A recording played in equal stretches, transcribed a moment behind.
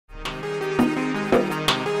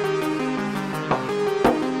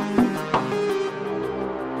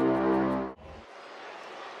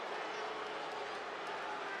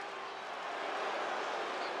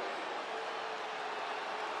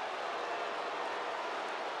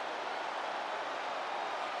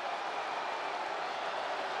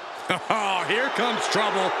Oh, here comes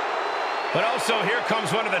trouble. But also, here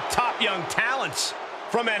comes one of the top young talents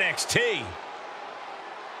from NXT.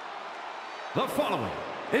 The following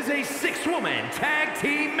is a six-woman tag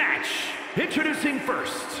team match. Introducing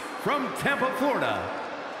first, from Tampa, Florida,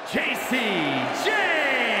 Jacy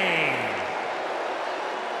Jane.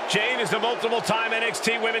 Jane is the multiple-time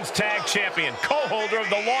NXT Women's Tag Champion, co-holder of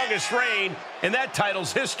the longest reign in that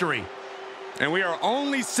title's history. And we are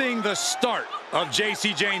only seeing the start of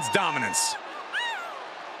Jacy Jane's dominance.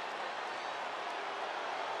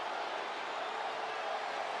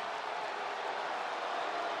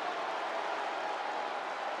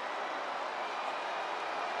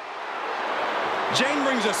 Jane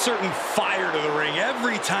brings a certain fire to the ring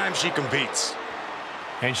every time she competes.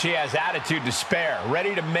 And she has attitude to spare,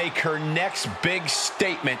 ready to make her next big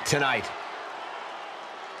statement tonight.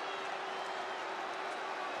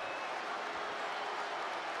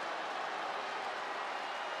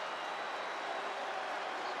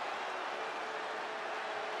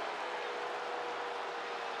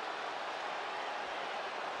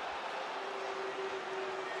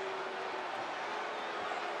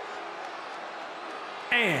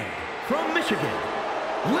 And from Michigan,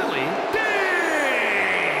 Lily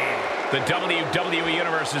Day. The WWE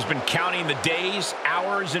Universe has been counting the days,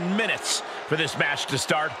 hours, and minutes for this match to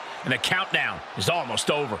start, and the countdown is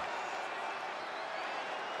almost over.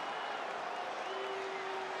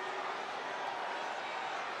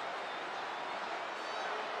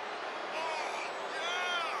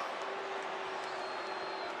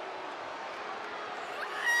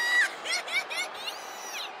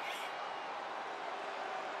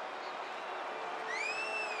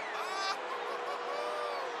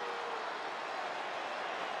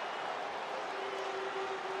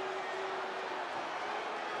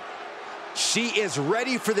 She is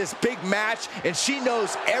ready for this big match, and she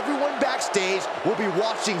knows everyone backstage will be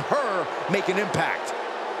watching her make an impact.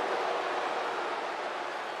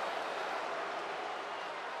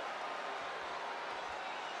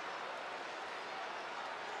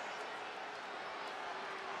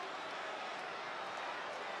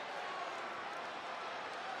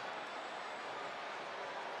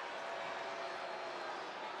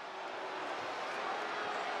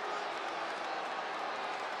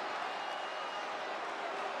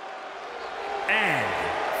 And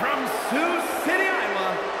from Sioux City,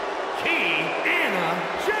 Iowa, Kiana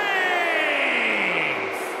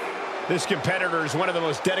James. This competitor is one of the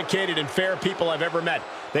most dedicated and fair people I've ever met.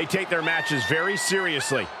 They take their matches very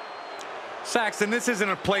seriously. Saxton, this isn't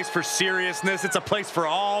a place for seriousness. It's a place for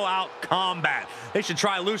all-out combat. They should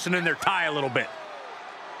try loosening their tie a little bit.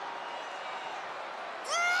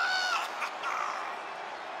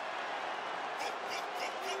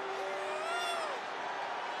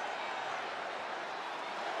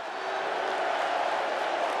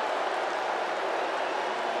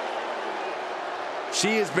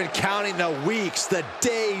 She has been counting the weeks, the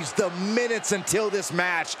days, the minutes until this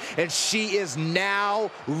match, and she is now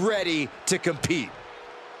ready to compete.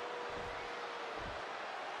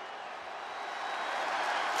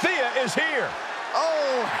 Thea is here.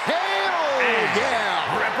 Oh, hell And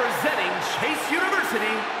yeah! representing Chase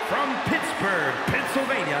University from Pittsburgh,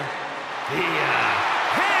 Pennsylvania, Thea.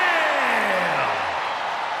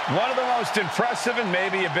 One of the most impressive and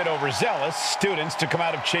maybe a bit overzealous students to come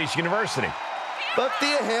out of Chase University. But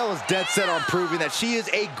Thea Hale is dead set on proving that she is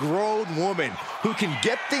a grown woman who can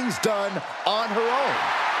get things done on her own.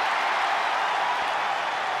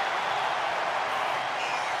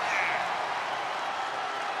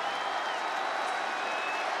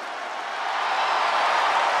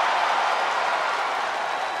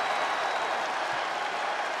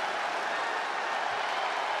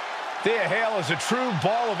 Thea Hale is a true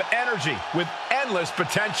ball of energy with endless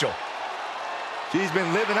potential. She's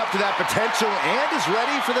been living up to that potential and is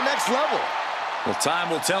ready for the next level. Well,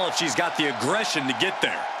 time will tell if she's got the aggression to get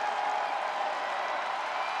there.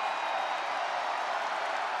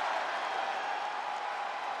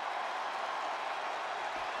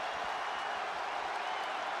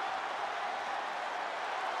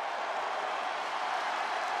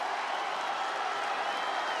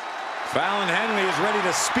 Fallon Henley is ready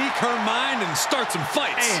to speak her mind and start some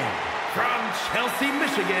fights. And from Chelsea,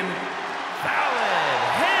 Michigan, Fallon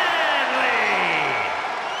Henley.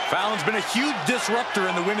 Fallon's been a huge disruptor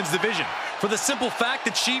in the women's division for the simple fact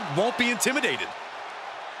that she won't be intimidated.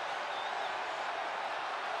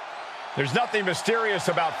 There's nothing mysterious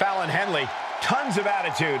about Fallon Henley. Tons of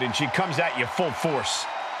attitude, and she comes at you full force.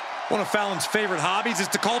 One of Fallon's favorite hobbies is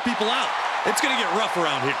to call people out. It's going to get rough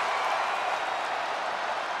around here.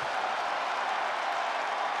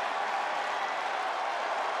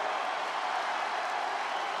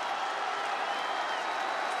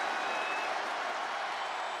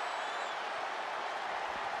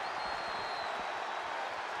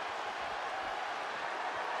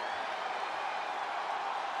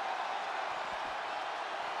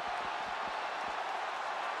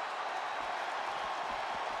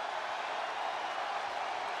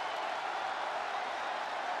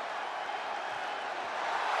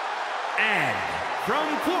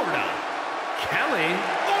 from Florida, Kelani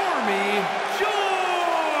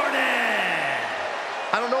Jordan.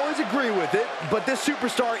 I don't always agree with it, but this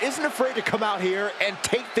superstar isn't afraid to come out here and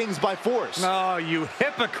take things by force. Oh, you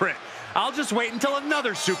hypocrite. I'll just wait until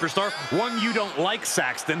another superstar, one you don't like,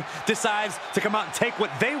 Saxton, decides to come out and take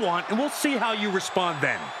what they want, and we'll see how you respond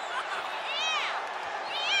then.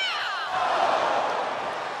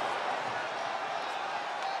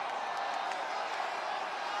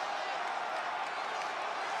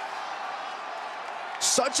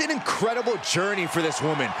 Such an incredible journey for this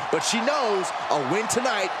woman, but she knows a win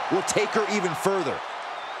tonight will take her even further.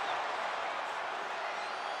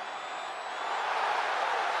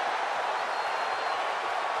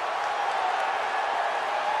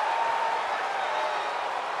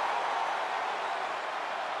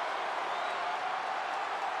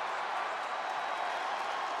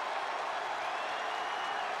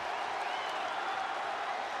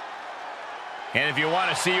 And if you want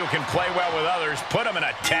to see who can play well with others, put them in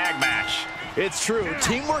a tag match. It's true.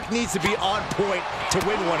 Teamwork needs to be on point to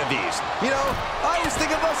win one of these. You know, I always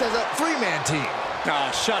think of us as a three-man team. Oh,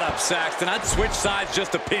 shut up, Saxton. I'd switch sides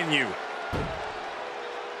just to pin you.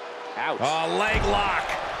 Ouch. Oh, leg lock.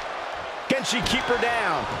 Can she keep her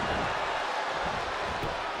down?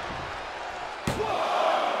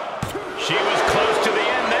 She was close to the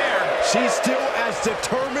end there. She's still as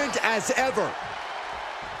determined as ever.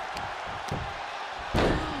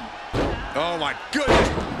 Oh, my goodness.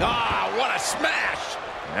 Ah, what a smash.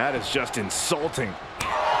 That is just insulting.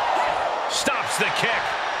 Stops the kick.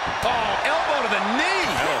 Oh, elbow to the knee.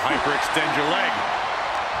 That'll hyperextend your leg.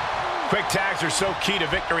 Quick tags are so key to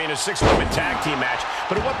victory in a six-woman tag team match.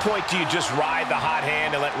 But at what point do you just ride the hot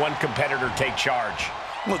hand and let one competitor take charge?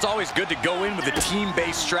 Well, it's always good to go in with a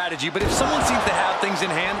team-based strategy, but if someone seems to have things in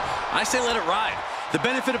hand, I say let it ride. The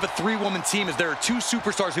benefit of a three-woman team is there are two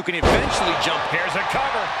superstars who can eventually jump. Here's a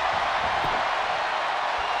cover.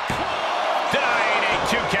 Denying a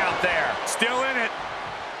 2 count there. Still in it.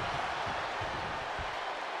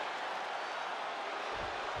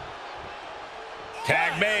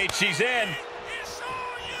 Tag made, she's in.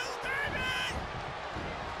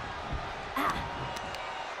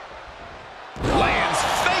 Lands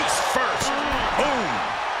face first. Boom.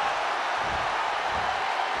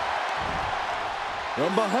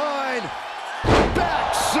 From behind,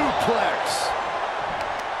 back suplex.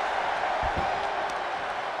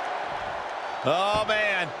 Oh,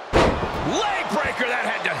 man. Leg breaker, that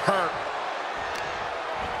had to hurt.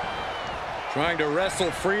 Trying to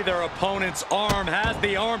wrestle free their opponent's arm, has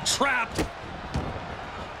the arm trapped.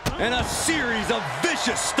 And a series of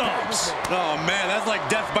vicious stomps. Oh, man, that's like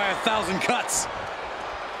death by 1,000 cuts.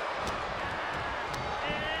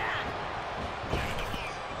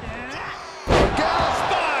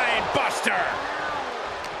 Spine buster.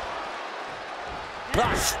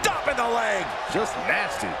 Stop in the leg. Just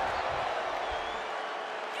nasty.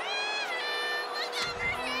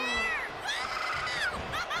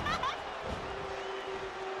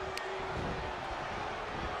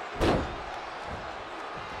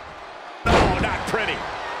 Pretty.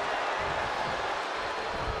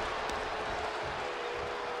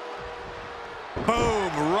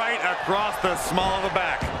 Boom, right across the small of the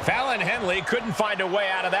back. Fallon Henley couldn't find a way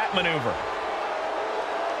out of that maneuver.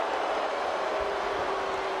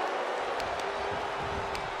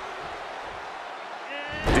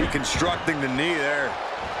 Deconstructing the knee there.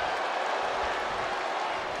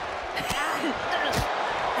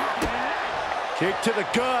 Kick to the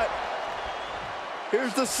gut.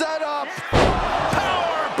 Here's the setup.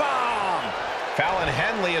 Powerbomb. Fallon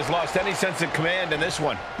Henley has lost any sense of command in this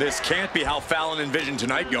one. This can't be how Fallon envisioned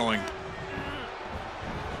tonight going.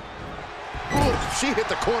 Ooh, she hit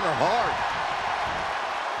the corner hard.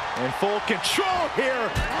 In full control here.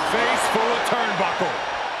 Face full of turnbuckle.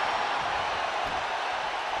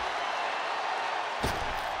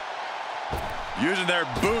 Using their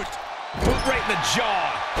boot. Boot right in the jaw.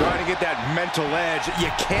 Trying to get that mental edge.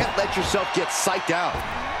 You can't let yourself get psyched out.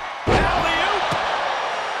 Alley-oop.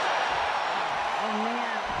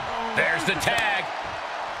 There's the tag.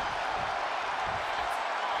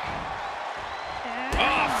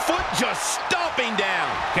 Oh, foot just stomping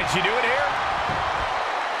down. Can she do it here?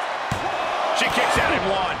 She kicks out at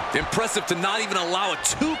 1. Impressive to not even allow a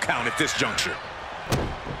 2 count at this juncture.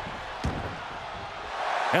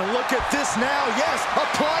 And look at this now. Yes,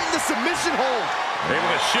 applying the submission hold.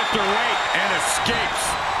 Able to shift her weight and escapes.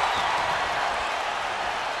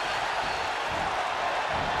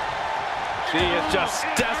 She is just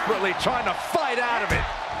desperately trying to fight out of it.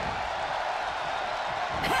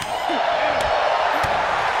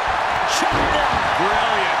 Shot block.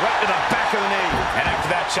 Brilliant. Right to the back of the knee. And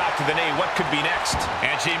after that shot to the knee, what could be next?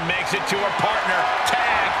 And she makes it to her partner.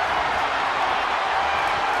 Tag.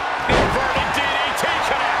 Inverted DDT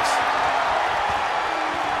connects.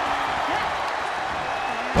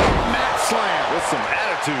 Mat slam with some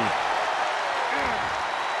attitude.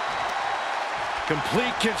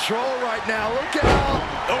 Complete control right now. Look out.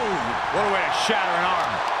 Oh, what a way to shatter an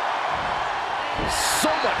arm.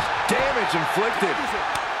 So much damage inflicted.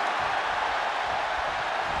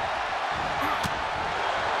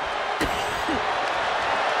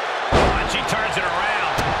 She turns it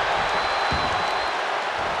around.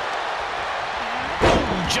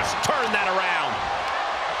 Just turn that around.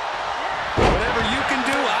 Whatever you can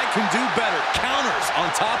do, I can do better. Counters on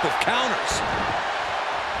top of counters.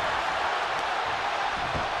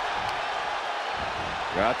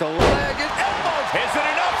 Got the leg and elbow. Isn't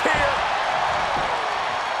enough here.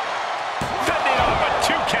 Fending off a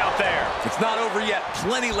 2 count there. It's not over yet.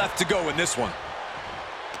 Plenty left to go in this one.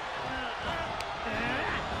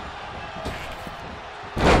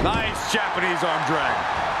 Nice Japanese arm drag.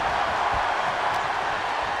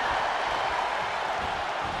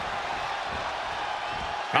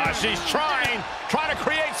 She's trying to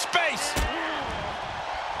create space.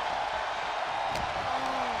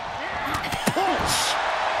 Push.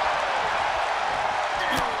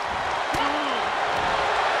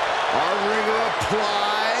 Arm wringer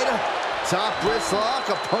applied. Top wrist lock.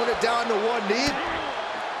 Opponent down to one knee.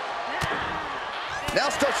 Now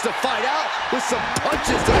starts to fight out with some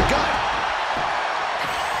punches to the gut.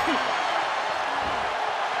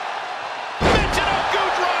 Michinoku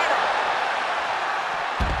driver.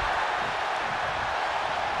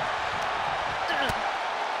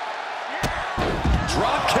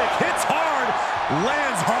 Drop kick hits hard,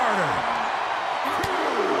 lands harder.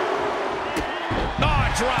 Oh,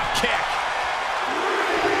 drop kick.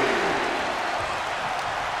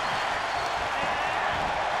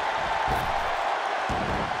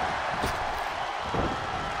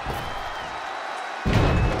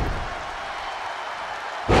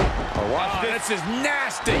 This is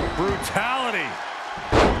nasty. Brutality.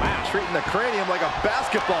 Wow, treating the cranium like a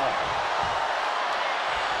basketball.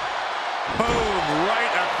 Boom,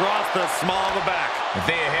 right across the small of the back.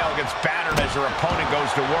 Thea gets battered as her opponent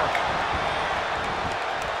goes to work.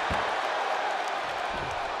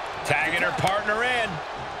 Tagging her partner in.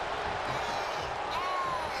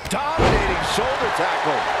 Dominating shoulder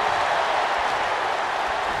tackle.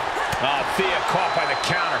 Oh, Thea caught by the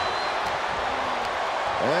counter.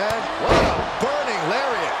 And what a burning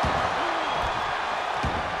lariat.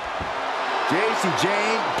 Jacy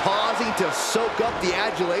Jane pausing to soak up the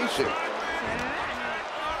adulation.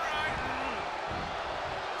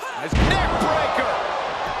 Nice neck breaker.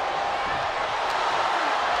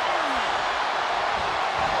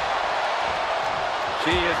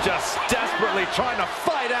 She is just desperately trying to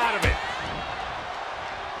fight out of it.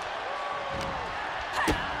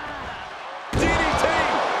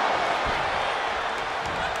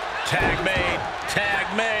 Tag made. Tag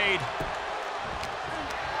made.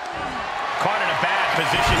 Caught in a bad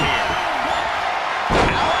position here.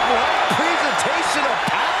 Outright presentation of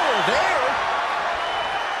power there.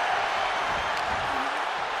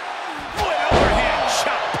 An overhand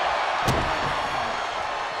chop.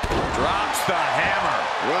 Drops the hammer.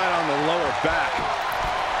 Right on the lower back.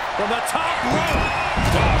 From the top rope.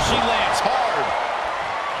 Oh, she lands hard.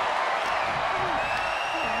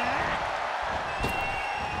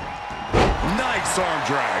 Nice arm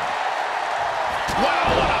drag. Wow,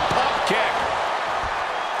 what a pump kick.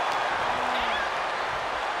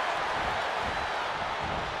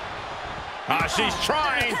 She's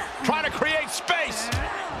trying to create space.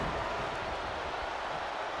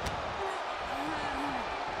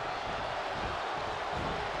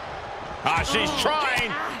 She's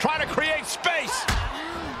trying to create space.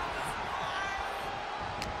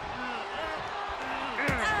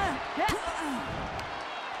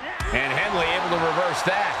 And Henley able to reverse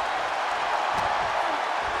that.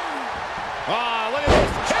 Look at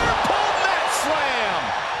this. Hair pull mat slam.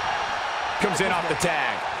 Comes in off the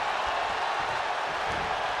tag.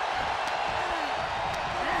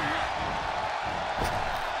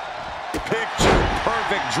 Picture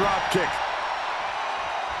perfect drop kick.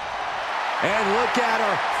 And look at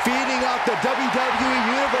her feeding off the WWE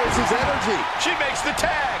Universe's energy. She makes the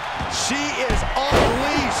tag. She is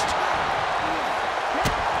unleashed.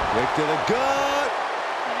 Quick to the gut.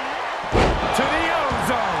 To the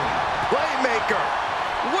ozone. Playmaker.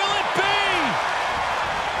 Will it be?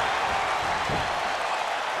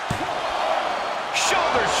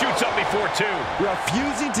 Shoulder shoots up before 2.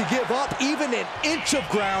 Refusing to give up even an inch of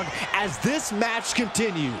ground as this match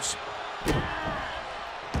continues.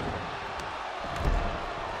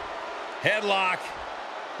 Headlock.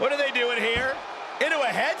 What are they doing here? Into a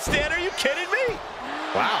headstand? Are you kidding me?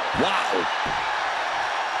 Wow. Wow.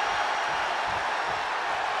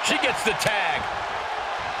 She gets the tag.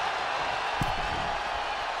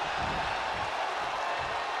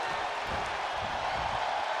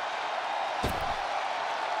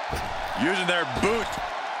 Using their boot.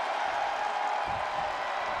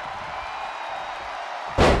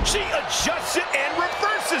 She adjusts it and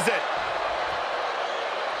reverses it.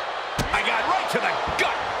 I got right to the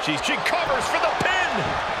gut. She covers for the pin.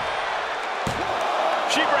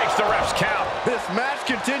 She breaks the ref's count. This match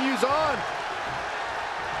continues on.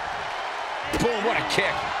 Boom, what a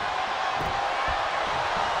kick.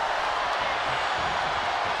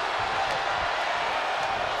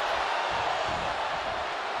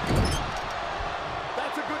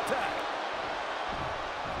 That's a good tag.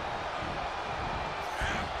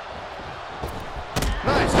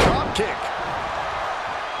 Nice drop kick.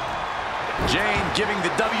 Jane giving the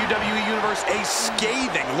WWE Universe a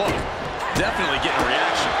scathing look. Definitely getting a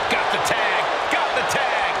reaction. Got the tag. Got the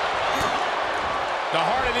tag. The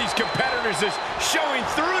heart of these competitors is showing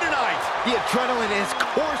through tonight. The adrenaline is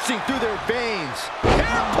coursing through their veins.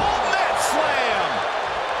 Hairpole net slam.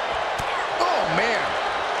 Oh, man.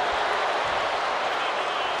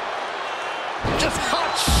 Just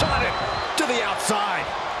hot shot it to the outside.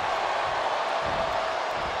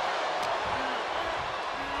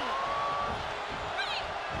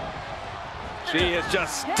 She is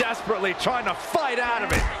just desperately trying to fight out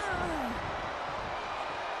of it.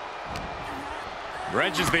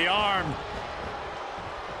 Wrenches the arm.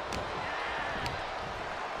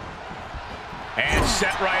 And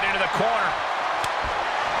set right into the corner.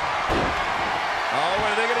 Oh,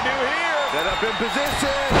 what are they going to do here? Set up in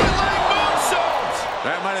position. Leg moonsault.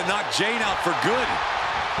 That might have knocked Jane out for good.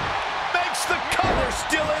 Makes the cover,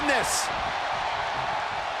 still in this.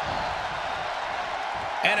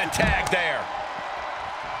 And a tag there.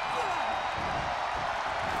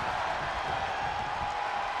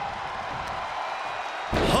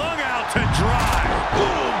 Hung out to dry.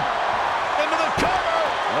 Boom. Into the cover.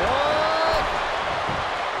 Oh.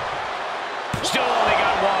 Still only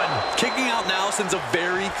got one. Kicking out now sends a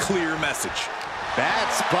very clear message.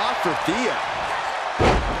 Bad spot for Thea.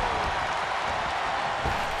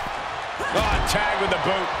 Oh, tag with the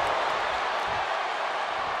boot.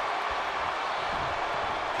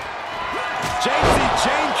 Jacy,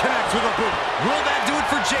 Jane connects with a boot. Will that do it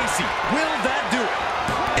for Jacy? Will that do it?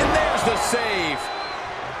 And there's the save.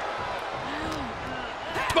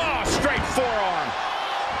 Oh, straight forearm.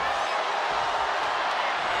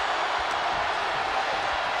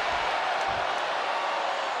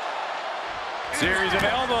 Series of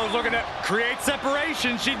elbows looking to create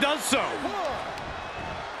separation. She does so.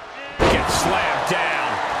 Gets slammed down.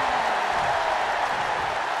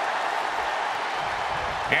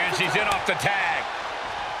 And she's in off the tag.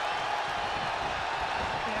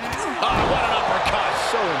 Oh, what an uppercut.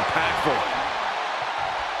 So impactful.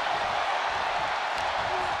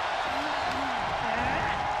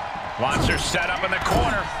 Wants her set up in the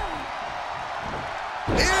corner.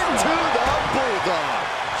 Into the bulldog.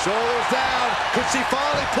 Shoulders down. Could she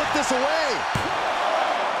finally put this away?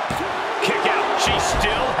 Kick out. She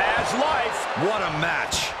still has life. What a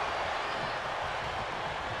match.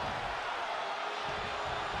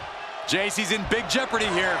 Jacy's in big jeopardy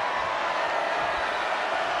here.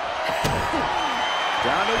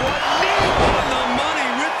 Down to one knee. On the money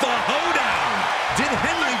with the hoedown. Did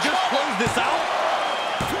Henry just close this out?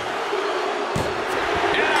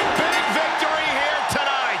 And a big victory here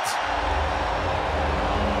tonight.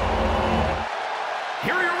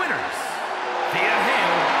 Here are your winners. Thea,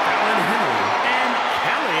 Fallon, and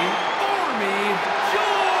Kelly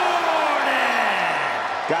Jordan.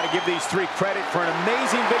 Got to give these three credit for an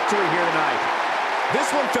amazing victory here tonight. This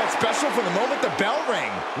one felt special from the moment the bell rang.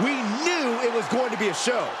 We knew it was going to be a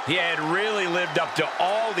show. He had really lived up to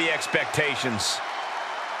all the expectations.